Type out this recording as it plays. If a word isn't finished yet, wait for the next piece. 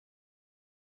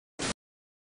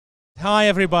Hi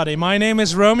everybody, my name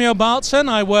is Romeo Baertsoen.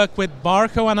 I work with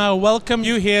BARCO and I welcome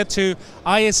you here to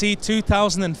ISE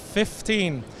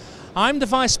 2015. I'm the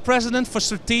Vice President for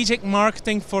Strategic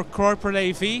Marketing for Corporate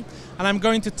AV, and I'm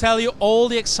going to tell you all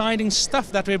the exciting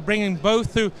stuff that we're bringing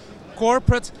both to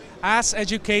corporate as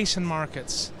education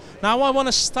markets. Now I want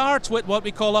to start with what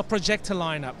we call our projector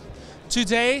lineup.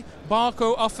 Today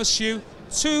BARCO offers you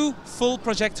two full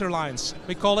projector lines.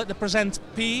 We call it the Present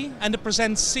P and the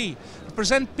Present C. The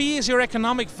Present P is your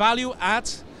economic value add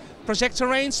projector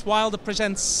range, while the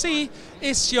Present C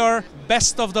is your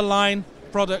best of the line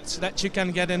product that you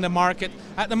can get in the market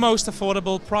at the most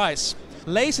affordable price.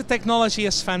 Laser technology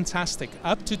is fantastic.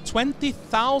 Up to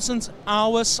 20,000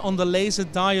 hours on the laser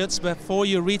diodes before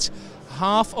you reach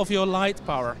half of your light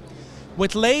power.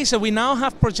 With laser, we now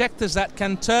have projectors that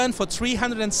can turn for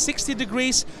 360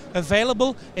 degrees,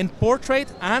 available in portrait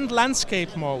and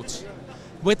landscape mode.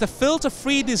 With the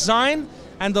filter-free design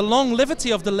and the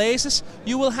longevity of the lasers,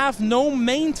 you will have no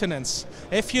maintenance.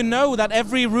 If you know that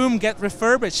every room gets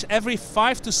refurbished every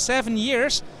 5 to 7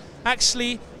 years,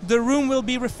 actually the room will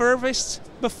be refurbished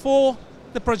before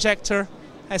the projector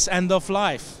has end of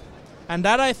life. And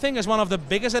that, I think, is one of the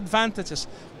biggest advantages.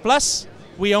 Plus,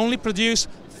 we only produce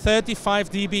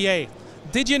 35 dBA.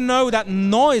 Did you know that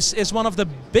noise is one of the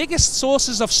biggest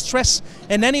sources of stress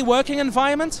in any working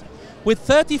environment? With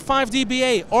 35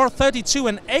 dBA or 32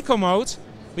 in echo mode,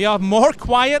 we are more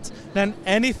quiet than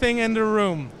anything in the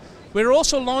room. We're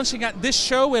also launching at this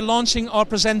show, we're launching our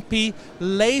Present P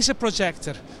laser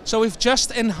projector. So we've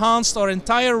just enhanced our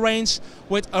entire range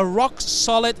with a rock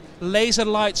solid laser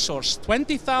light source.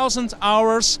 20,000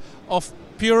 hours of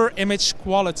pure image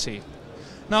quality.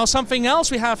 Now something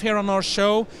else we have here on our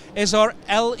show is our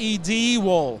LED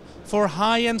wall for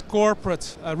high-end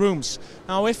corporate rooms.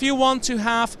 Now if you want to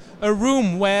have a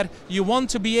room where you want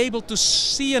to be able to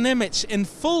see an image in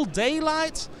full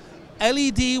daylight,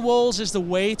 LED walls is the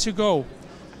way to go.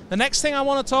 The next thing I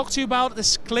want to talk to you about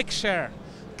is ClickShare.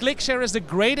 ClickShare is the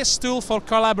greatest tool for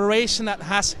collaboration that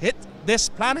has hit this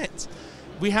planet.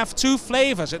 We have two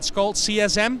flavors, it's called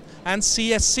CSM and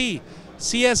CSC.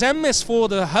 CSM is for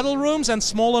the huddle rooms and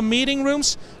smaller meeting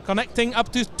rooms, connecting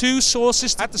up to 2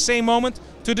 sources at the same moment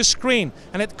to the screen,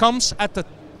 and it comes at the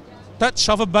touch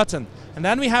of a button. And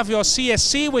then we have your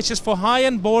CSC, which is for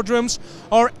high-end boardrooms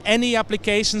or any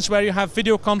applications where you have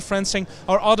video conferencing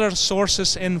or other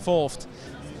sources involved.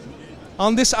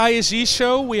 On this ISE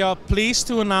show, we are pleased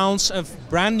to announce a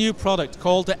brand new product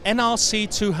called the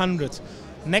NRC 200,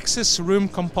 Nexus Room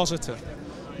Compositor.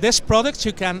 This product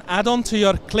you can add on to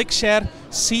your ClickShare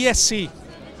CSC.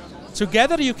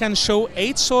 Together you can show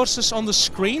 8 sources on the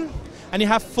screen, and you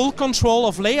have full control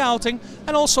of layouting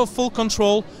and also full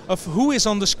control of who is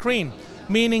on the screen.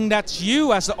 Meaning that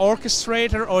you as the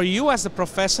orchestrator or you as the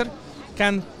professor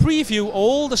can preview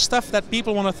all the stuff that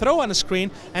people want to throw on the screen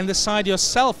and decide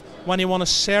yourself when you want to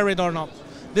share it or not.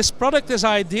 This product is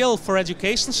ideal for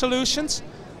education solutions,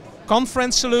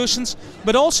 conference solutions,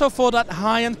 but also for that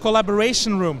high-end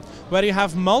collaboration room where you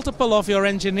have multiple of your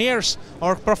engineers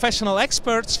or professional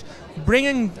experts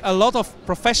bringing a lot of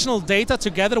professional data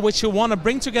together which you want to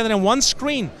bring together in one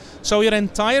screen, so your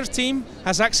entire team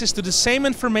has access to the same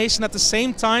information at the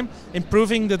same time,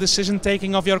 improving the decision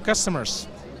taking of your customers.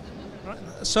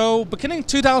 So beginning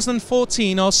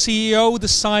 2014, our CEO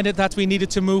decided that we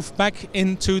needed to move back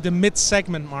into the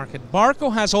mid-segment market. BARCO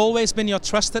has always been your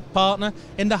trusted partner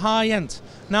in the high end.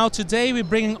 Now today we're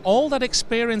bringing all that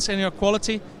experience and your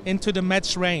quality into the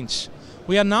mid range.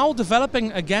 We are now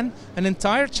developing again an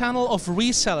entire channel of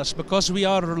resellers because we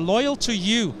are loyal to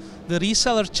you, the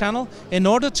reseller channel, in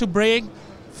order to bring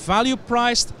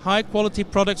value-priced, high-quality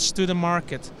products to the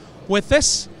market. With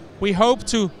this, we hope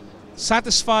to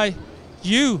satisfy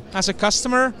you as a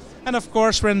customer, and of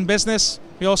course we're in business,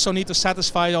 we also need to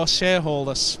satisfy our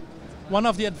shareholders. One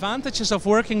of the advantages of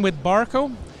working with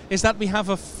BARCO is that we have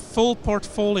a full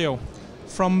portfolio,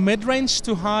 from mid-range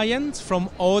to high-end, from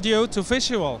audio to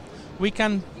visual. We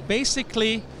can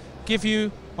basically give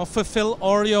you or fulfill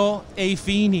all your AV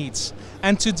needs.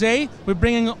 And today we're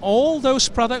bringing all those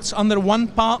products under one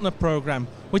partner program,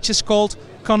 which is called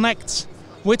Connect.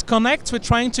 With Connect, we're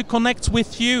trying to connect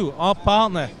with you, our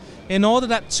partner, in order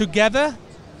that together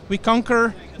we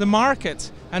conquer the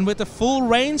market. And with the full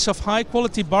range of high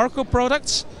quality BARCO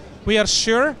products, we are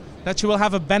sure that you will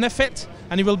have a benefit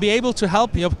and you will be able to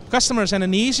help your customers in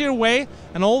an easier way,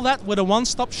 and all that with a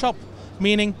one-stop shop,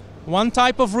 meaning one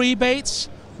type of rebates,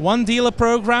 one dealer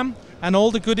program, and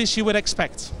all the goodies you would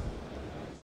expect.